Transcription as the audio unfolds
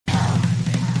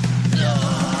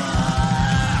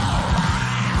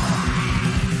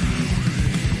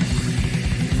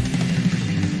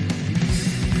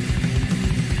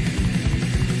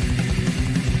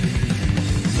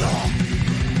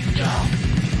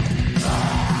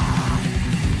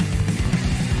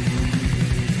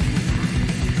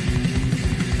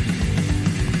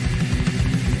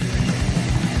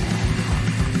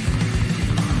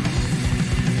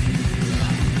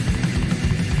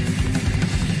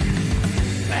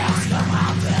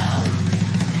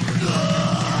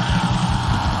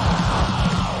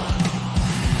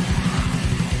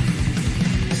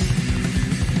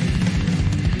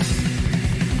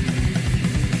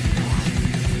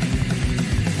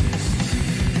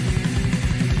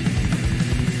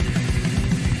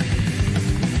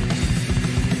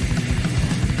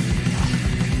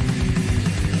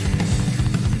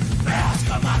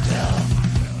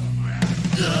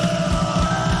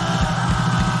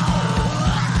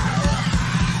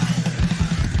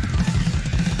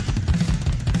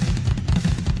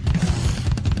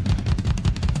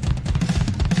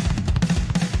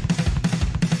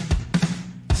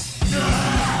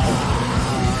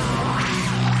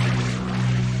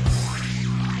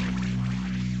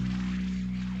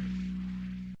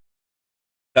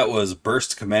That was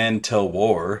Burst Command Till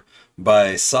War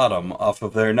by Sodom off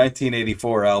of their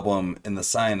 1984 album In the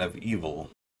Sign of Evil.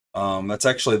 That's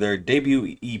actually their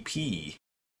debut EP.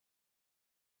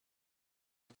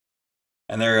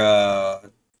 And they're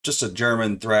just a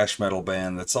German thrash metal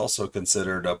band that's also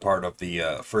considered a part of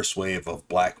the first wave of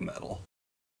black metal.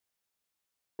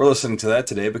 We're listening to that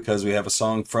today because we have a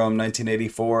song from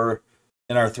 1984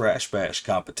 in our Thrash Bash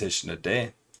competition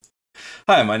today.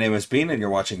 Hi, my name is Bean, and you're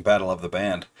watching Battle of the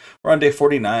Band. We're on day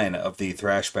 49 of the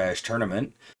Thrash Bash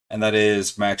tournament, and that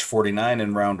is match 49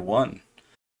 in round 1.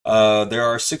 There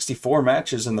are 64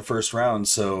 matches in the first round,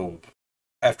 so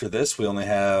after this, we only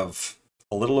have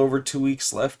a little over 2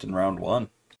 weeks left in round 1.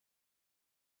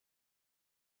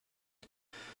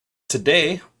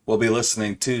 Today, we'll be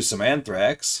listening to some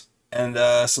Anthrax and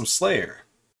some Slayer.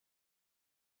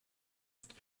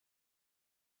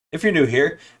 If you're new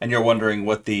here and you're wondering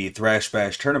what the Thrash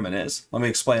Bash tournament is, let me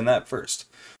explain that first.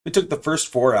 We took the first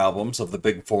 4 albums of the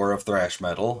big 4 of thrash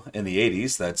metal in the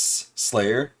 80s, that's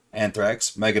Slayer,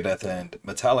 Anthrax, Megadeth, and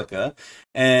Metallica,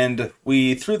 and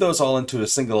we threw those all into a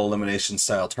single elimination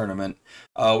style tournament.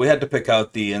 We had to pick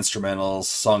out the instrumentals,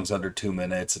 songs under 2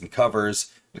 minutes, and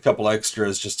covers, a couple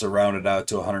extras just to round it out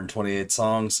to 128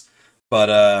 songs.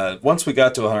 But once we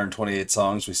got to 128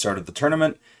 songs, we started the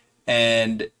tournament,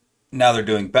 and now they're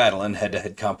doing battle and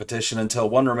head-to-head competition until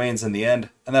one remains in the end,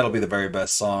 and that'll be the very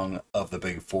best song of the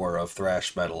big 4 of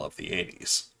thrash metal of the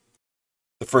 80s.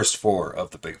 The first 4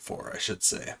 of the big 4, I should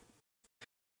say.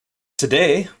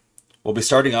 Today, we'll be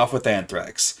starting off with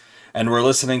Anthrax, and we're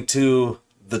listening to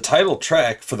the title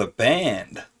track for the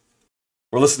band.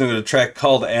 We're listening to a track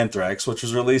called Anthrax, which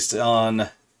was released on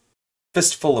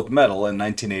Fistful of Metal in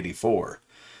 1984.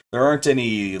 There aren't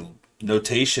any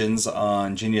notations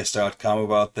on Genius.com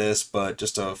about this, but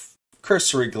just a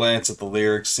cursory glance at the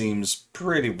lyrics seems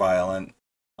pretty violent.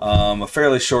 A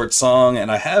fairly short song,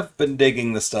 and I have been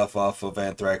digging the stuff off of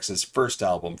Anthrax's first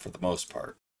album for the most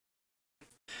part.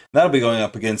 That'll be going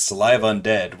up against Live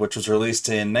Undead, which was released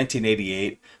in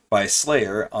 1988 by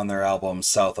Slayer on their album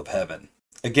South of Heaven.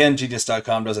 Again,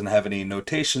 Genius.com doesn't have any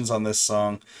notations on this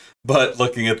song, but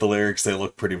looking at the lyrics, they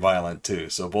look pretty violent too.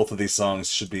 So both of these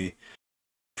songs should be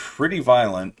pretty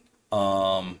violent.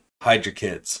 Hide your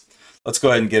kids. Let's go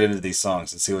ahead and get into these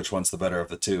songs and see which one's the better of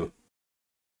the two.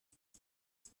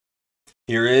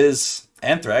 Here is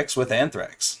Anthrax with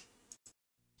Anthrax.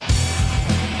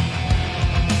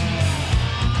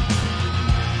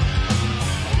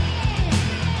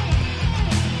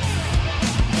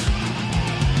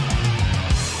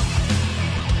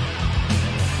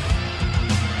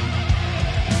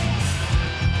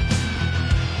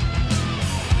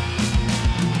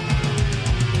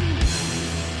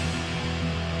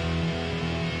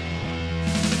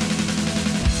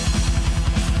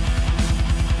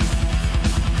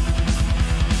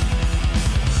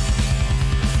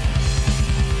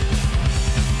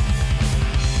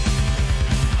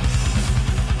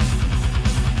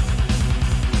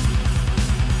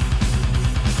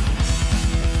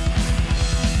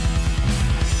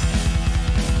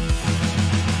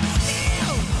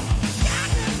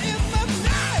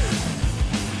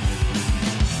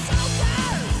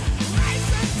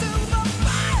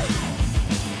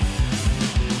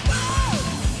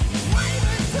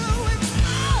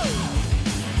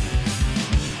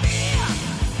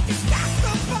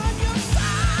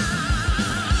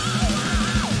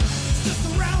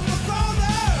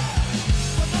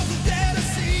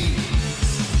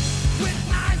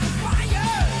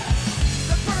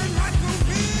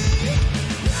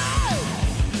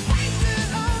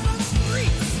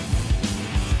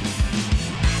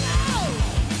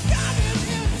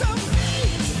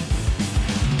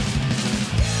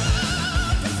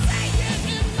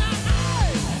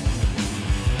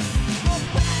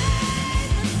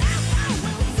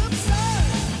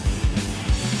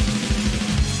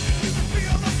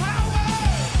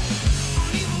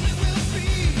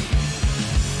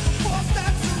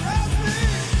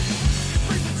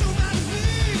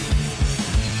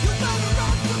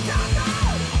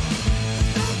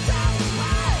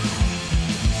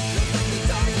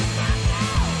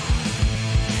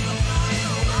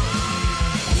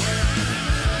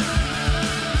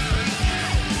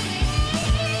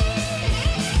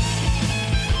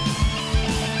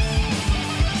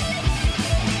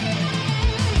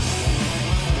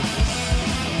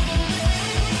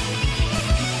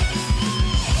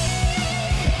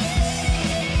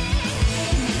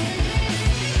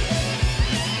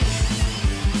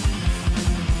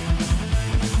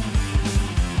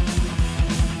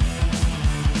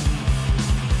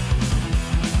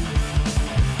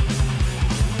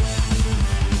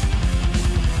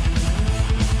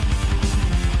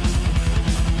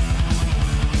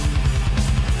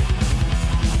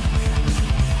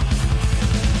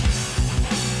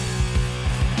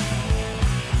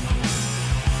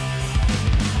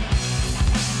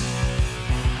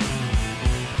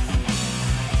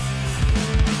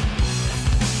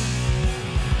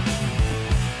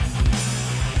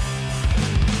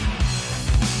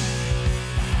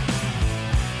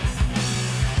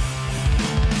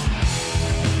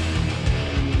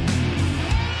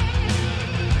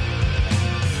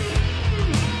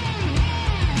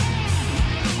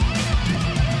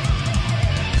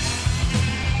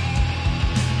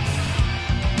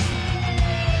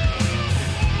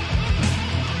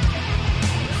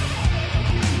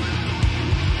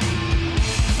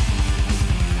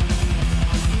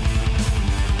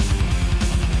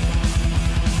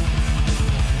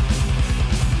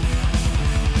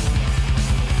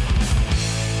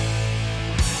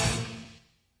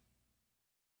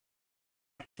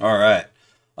 All right.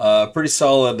 Pretty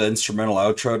solid instrumental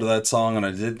outro to that song, and I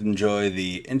did enjoy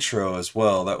the intro as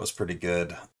well. That was pretty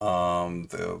good.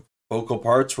 The vocal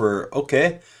parts were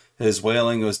okay. His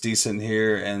wailing was decent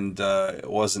here, and it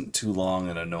wasn't too long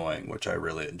and annoying, which I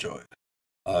really enjoyed.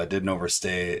 Didn't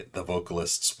overstay the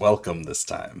vocalist's welcome this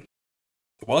time.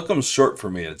 The welcome's short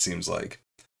for me, it seems like.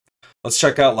 Let's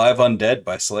check out Live Undead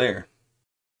by Slayer.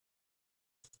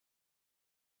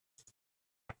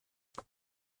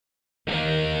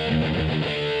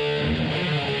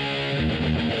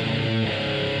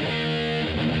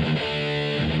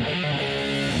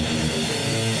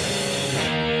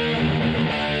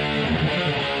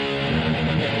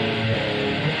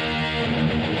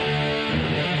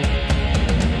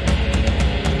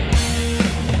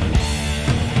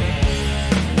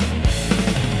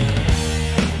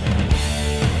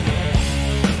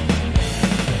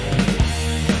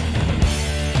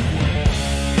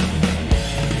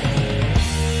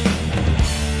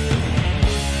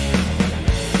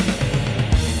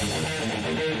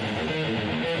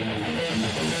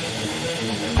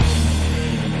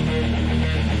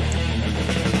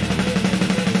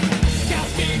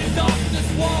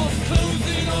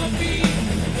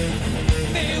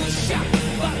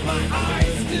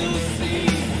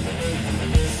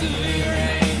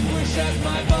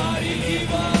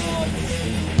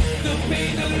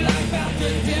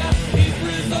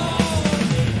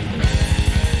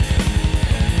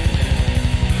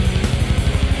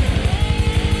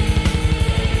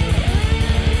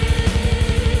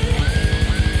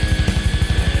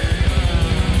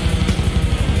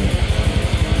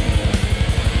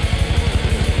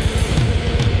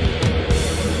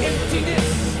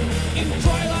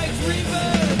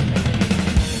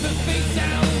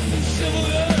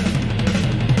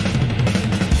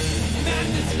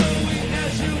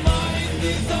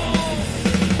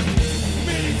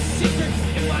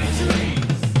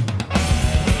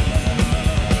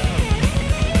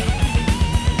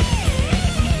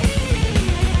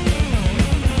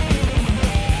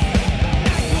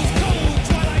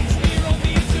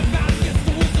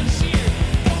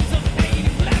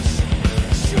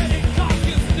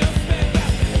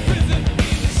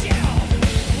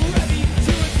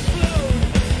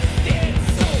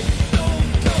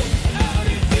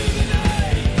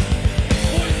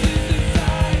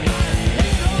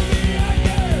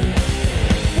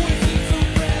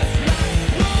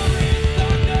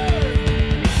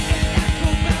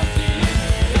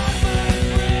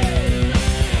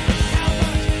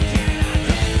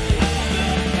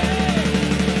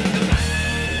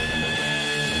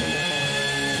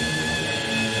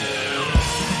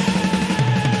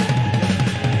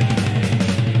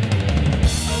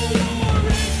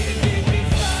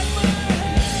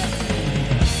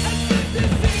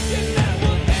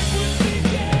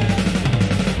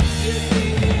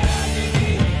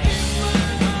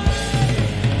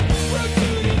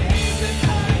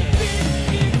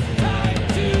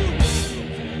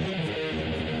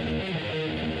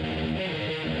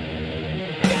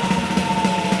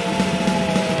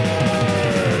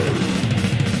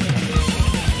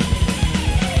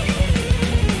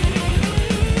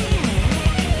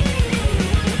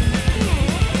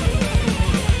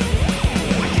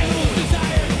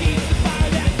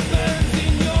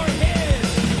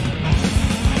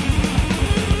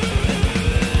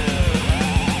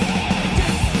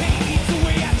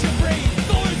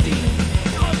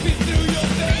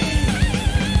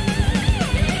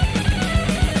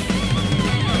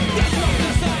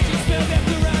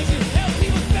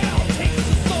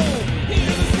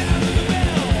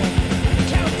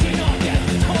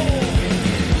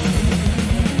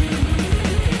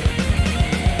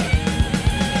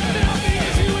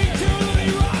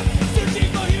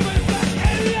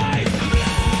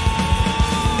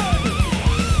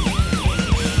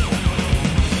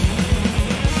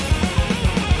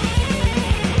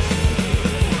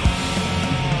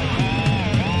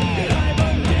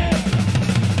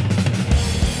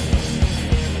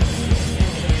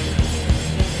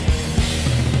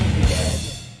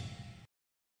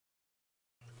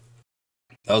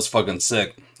 That was fucking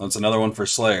sick. That's another one for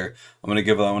Slayer. I'm gonna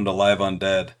give that one to Live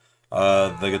Undead.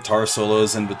 The guitar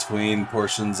solos in between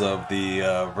portions of the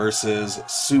verses,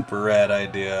 super rad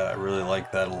idea. I really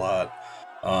like that a lot.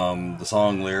 The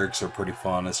song lyrics are pretty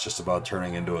fun. It's just about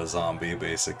turning into a zombie,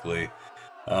 basically.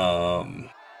 I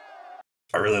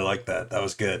really like that. That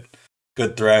was good.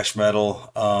 Good thrash metal.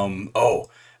 Oh,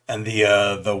 and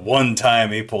the one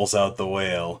time he pulls out the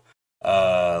wail,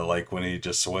 like when he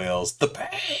just wails, "The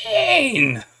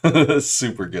pain!"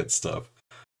 Super good stuff.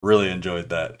 Really enjoyed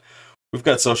that. We've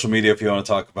got social media if you want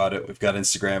to talk about it. We've got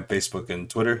Instagram, Facebook, and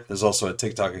Twitter. There's also a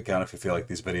TikTok account if you feel like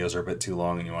these videos are a bit too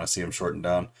long and you want to see them shortened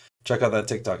down. Check out that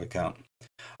TikTok account.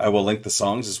 I will link the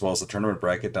songs as well as the tournament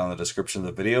bracket down in the description of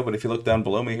the video, but if you look down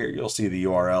below me here, you'll see the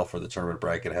URL for the tournament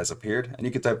bracket has appeared, and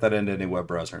you can type that into any web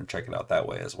browser and check it out that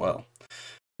way as well.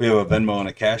 We have a Venmo and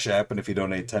a Cash App, and if you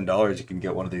donate $10, you can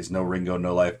get one of these No Ringo,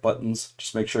 No Life buttons.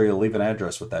 Just make sure you leave an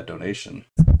address with that donation.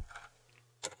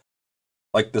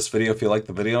 Like this video if you like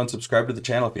the video, and subscribe to the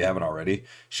channel if you haven't already.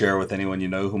 Share with anyone you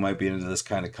know who might be into this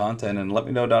kind of content, and let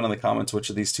me know down in the comments which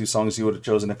of these two songs you would have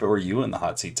chosen if it were you in the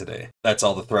hot seat today. That's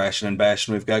all the thrashing and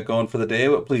bashing we've got going for the day,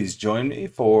 but please join me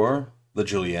for the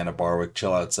Juliana Barwick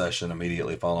chill out session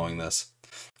immediately following this.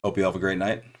 Hope you have a great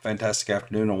night, fantastic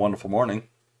afternoon, and wonderful morning.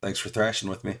 Thanks for thrashing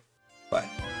with me.